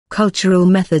agricultural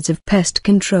methods of pest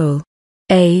control.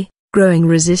 A. Growing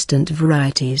resistant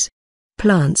varieties.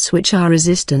 Plants which are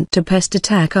resistant to pest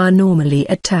attack are normally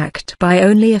attacked by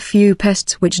only a few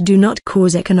pests which do not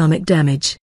cause economic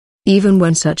damage. Even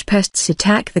when such pests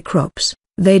attack the crops,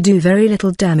 they do very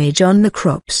little damage on the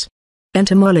crops.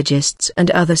 Entomologists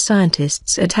and other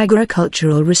scientists at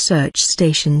agricultural research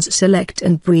stations select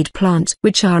and breed plants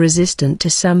which are resistant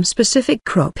to some specific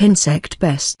crop insect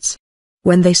pests.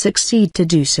 When they succeed to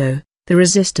do so, the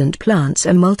resistant plants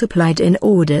are multiplied in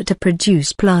order to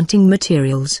produce planting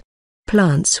materials.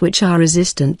 Plants which are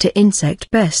resistant to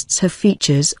insect pests have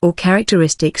features or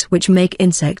characteristics which make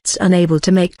insects unable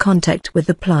to make contact with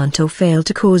the plant or fail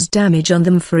to cause damage on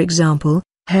them, for example,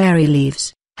 hairy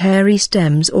leaves, hairy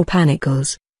stems or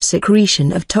panicles,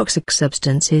 secretion of toxic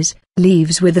substances,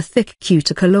 leaves with a thick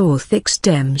cuticle or thick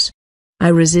stems.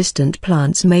 Resistant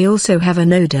plants may also have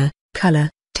an odor,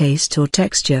 color, taste or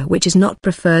texture which is not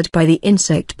preferred by the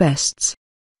insect pests.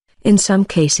 In some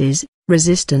cases,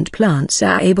 resistant plants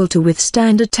are able to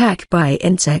withstand attack by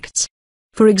insects.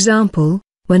 For example,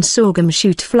 when sorghum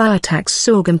shoot fly attacks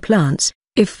sorghum plants,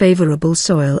 if favorable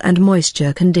soil and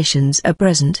moisture conditions are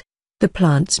present, the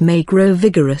plants may grow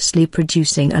vigorously,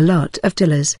 producing a lot of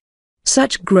tillers.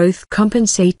 Such growth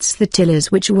compensates the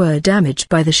tillers which were damaged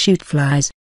by the shoot flies.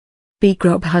 B.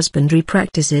 Crop husbandry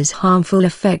practices. Harmful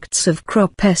effects of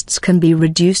crop pests can be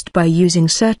reduced by using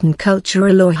certain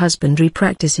cultural or husbandry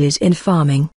practices in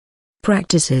farming.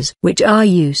 Practices which are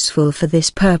useful for this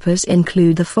purpose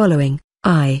include the following: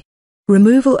 I.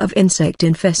 Removal of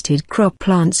insect-infested crop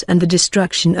plants and the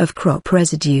destruction of crop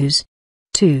residues.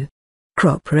 2.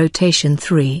 Crop rotation.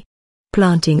 3.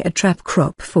 Planting a trap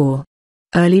crop. 4.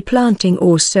 Early planting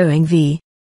or sowing. VI.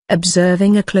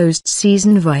 Observing a closed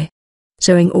season. VI.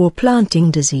 Sowing or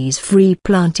planting disease-free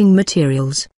planting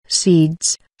materials,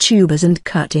 seeds, tubers and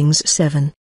cuttings.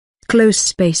 7. Close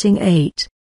spacing. 8.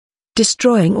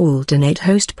 Destroying alternate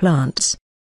host plants.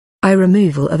 I.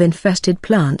 Removal of infested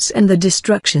plants and the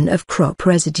destruction of crop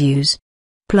residues.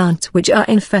 Plants which are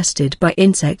infested by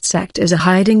insects act as a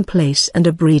hiding place and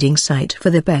a breeding site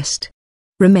for the pest.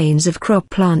 Remains of crop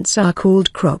plants are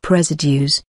called crop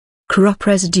residues. Crop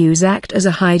residues act as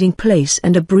a hiding place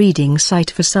and a breeding site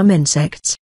for some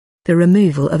insects. The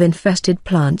removal of infested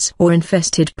plants or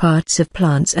infested parts of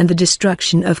plants and the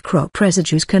destruction of crop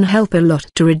residues can help a lot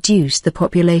to reduce the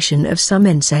population of some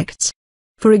insects.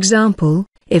 For example,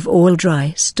 if all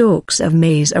dry stalks of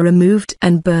maize are removed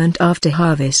and burnt after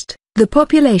harvest, the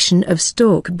population of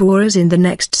stalk borers in the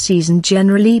next season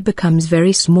generally becomes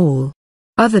very small.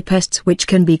 Other pests which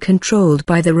can be controlled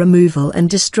by the removal and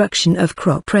destruction of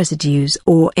crop residues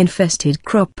or infested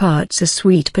crop parts are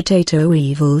sweet potato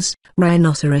weevils,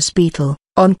 rhinoceros beetle,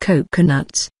 on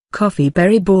coconuts, coffee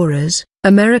berry borers,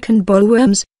 American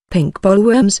bollworms, pink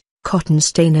bollworms, cotton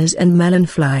stainers and melon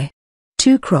fly.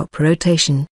 2. Crop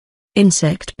rotation.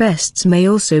 Insect pests may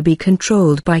also be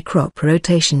controlled by crop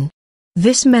rotation.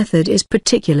 This method is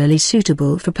particularly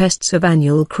suitable for pests of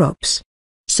annual crops.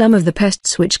 Some of the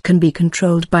pests which can be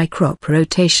controlled by crop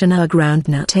rotation are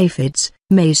groundnut aphids,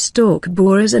 maize stalk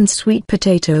borers and sweet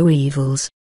potato weevils.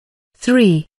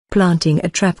 3. Planting a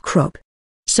trap crop.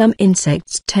 Some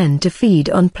insects tend to feed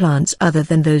on plants other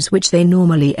than those which they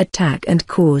normally attack and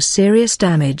cause serious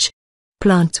damage.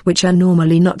 Plants which are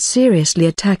normally not seriously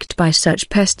attacked by such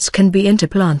pests can be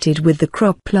interplanted with the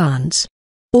crop plants.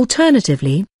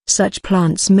 Alternatively, such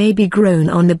plants may be grown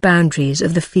on the boundaries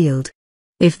of the field.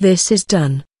 If this is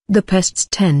done, the pests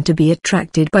tend to be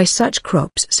attracted by such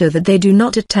crops so that they do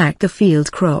not attack the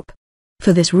field crop.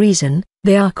 For this reason,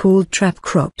 they are called trap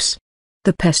crops.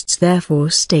 The pests therefore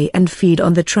stay and feed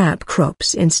on the trap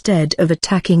crops instead of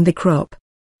attacking the crop.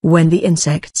 When the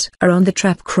insects are on the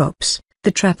trap crops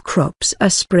are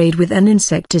sprayed with an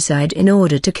insecticide in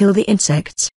order to kill the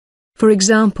insects. For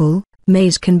example,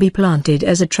 maize can be planted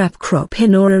as a trap crop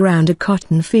in or around a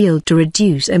cotton field to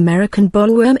reduce American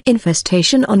bollworm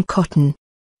infestation on cotton.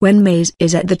 When maize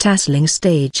is at the tasseling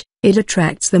stage, it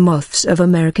attracts the moths of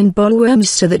American bollworms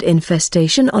so that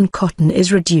infestation on cotton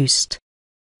is reduced.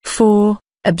 4.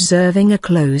 Observing a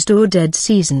closed or dead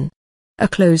season. A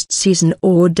closed season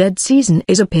or dead season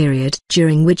is a period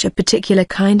during which a particular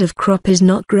kind of crop is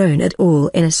not grown at all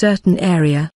in a certain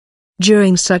area.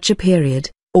 During such a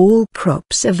period, all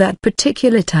crops of that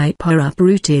particular type are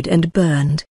uprooted and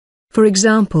burned. For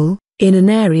example, in an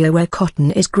area where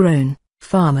cotton is grown,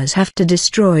 farmers have to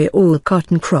destroy all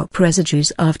cotton crop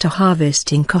residues after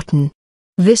harvesting cotton.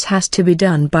 This has to be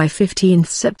done by 15th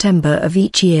September of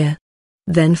each year.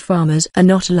 Then farmers are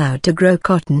not allowed to grow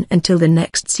cotton until the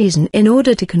next season in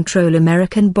order to control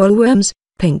American bollworms,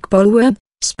 pink bollworm,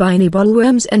 spiny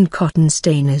bollworms and cotton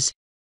stainers.